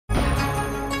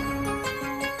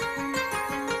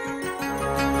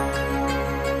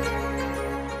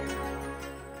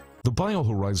The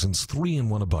BioHorizons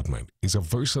 3-in-1 abutment is a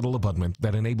versatile abutment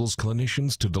that enables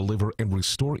clinicians to deliver and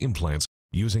restore implants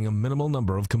using a minimal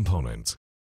number of components.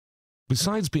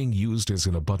 Besides being used as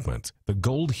an abutment, the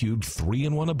gold-hued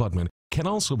 3-in-1 abutment can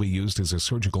also be used as a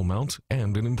surgical mount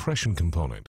and an impression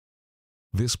component.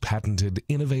 This patented,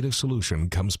 innovative solution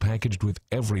comes packaged with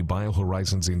every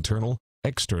BioHorizons internal,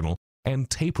 external, and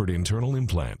tapered internal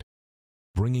implant,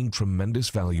 bringing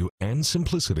tremendous value and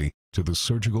simplicity to the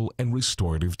surgical and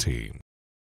restorative team.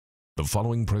 The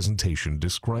following presentation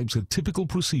describes a typical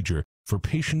procedure for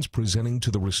patients presenting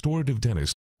to the restorative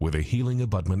dentist with a healing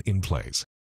abutment in place.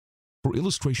 For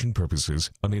illustration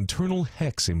purposes, an internal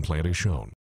hex implant is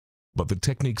shown, but the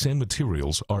techniques and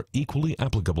materials are equally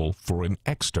applicable for an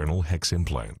external hex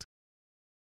implant.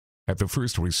 At the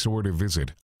first restorative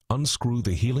visit, unscrew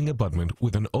the healing abutment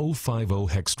with an 050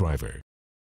 hex driver.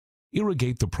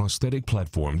 Irrigate the prosthetic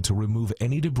platform to remove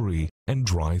any debris and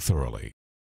dry thoroughly.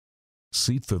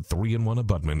 Seat the 3-in-1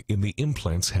 abutment in the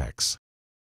implant's hex.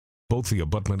 Both the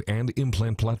abutment and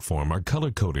implant platform are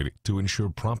color-coded to ensure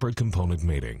proper component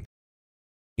mating.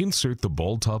 Insert the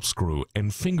ball top screw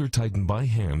and finger tighten by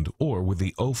hand or with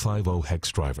the 050 hex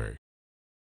driver.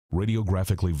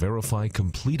 Radiographically verify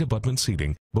complete abutment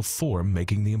seating before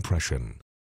making the impression.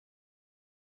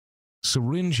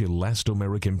 Syringe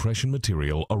elastomeric impression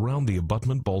material around the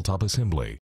abutment ball top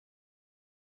assembly.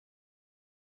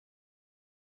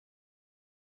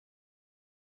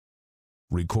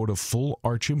 Record a full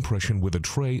arch impression with a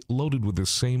tray loaded with the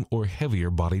same or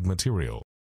heavier bodied material.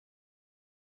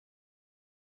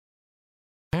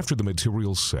 After the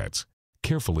material sets,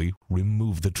 carefully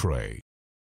remove the tray.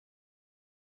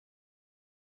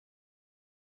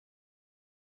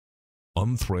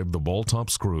 Unthread the ball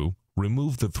top screw,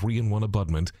 remove the 3-in-1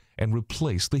 abutment, and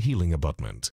replace the healing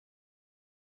abutment.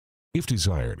 If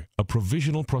desired, a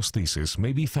provisional prosthesis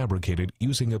may be fabricated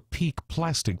using a PEEK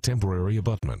plastic temporary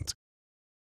abutment.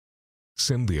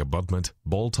 Send the abutment,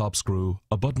 ball top screw,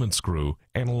 abutment screw,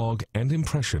 analog, and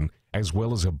impression, as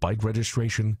well as a bite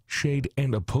registration, shade,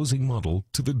 and opposing model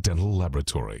to the dental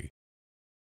laboratory.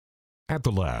 At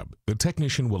the lab, the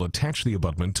technician will attach the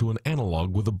abutment to an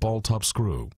analog with a ball top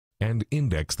screw and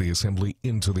index the assembly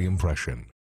into the impression.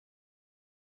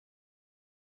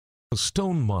 A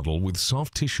stone model with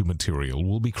soft tissue material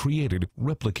will be created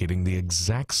replicating the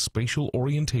exact spatial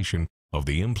orientation of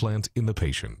the implant in the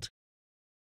patient.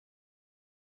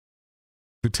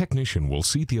 The technician will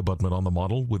seat the abutment on the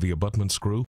model with the abutment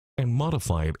screw and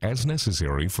modify it as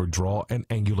necessary for draw and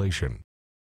angulation,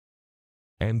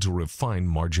 and to refine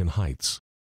margin heights.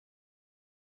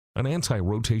 An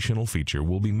anti-rotational feature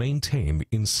will be maintained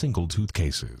in single-tooth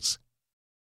cases.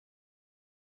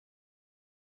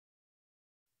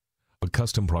 A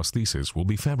custom prosthesis will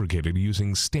be fabricated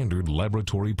using standard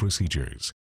laboratory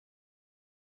procedures.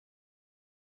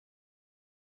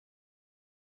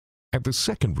 At the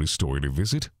second restorative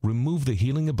visit, remove the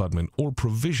healing abutment or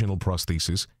provisional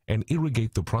prosthesis and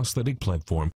irrigate the prosthetic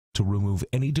platform to remove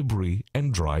any debris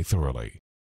and dry thoroughly.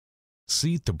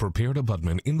 Seat the prepared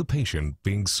abutment in the patient,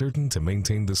 being certain to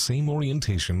maintain the same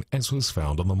orientation as was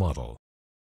found on the model.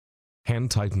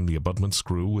 Hand tighten the abutment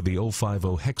screw with the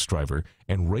 050 hex driver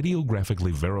and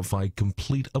radiographically verify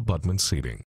complete abutment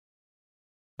seating.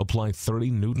 Apply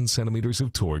 30 Newton-centimeters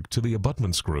of torque to the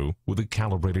abutment screw with a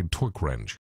calibrated torque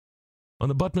wrench. An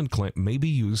abutment clamp may be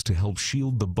used to help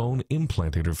shield the bone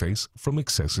implant interface from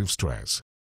excessive stress.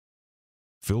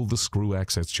 Fill the screw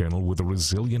access channel with a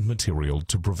resilient material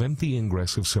to prevent the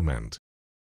ingress of cement.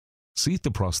 Seat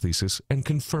the prosthesis and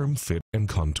confirm fit and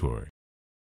contour.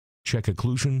 Check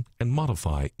occlusion and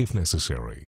modify if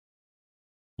necessary.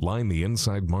 Line the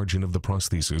inside margin of the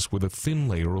prosthesis with a thin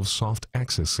layer of soft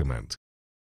access cement.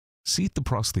 Seat the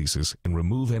prosthesis and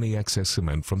remove any excess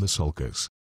cement from the sulcus.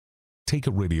 Take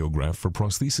a radiograph for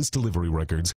prosthesis delivery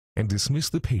records and dismiss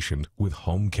the patient with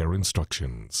home care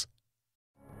instructions.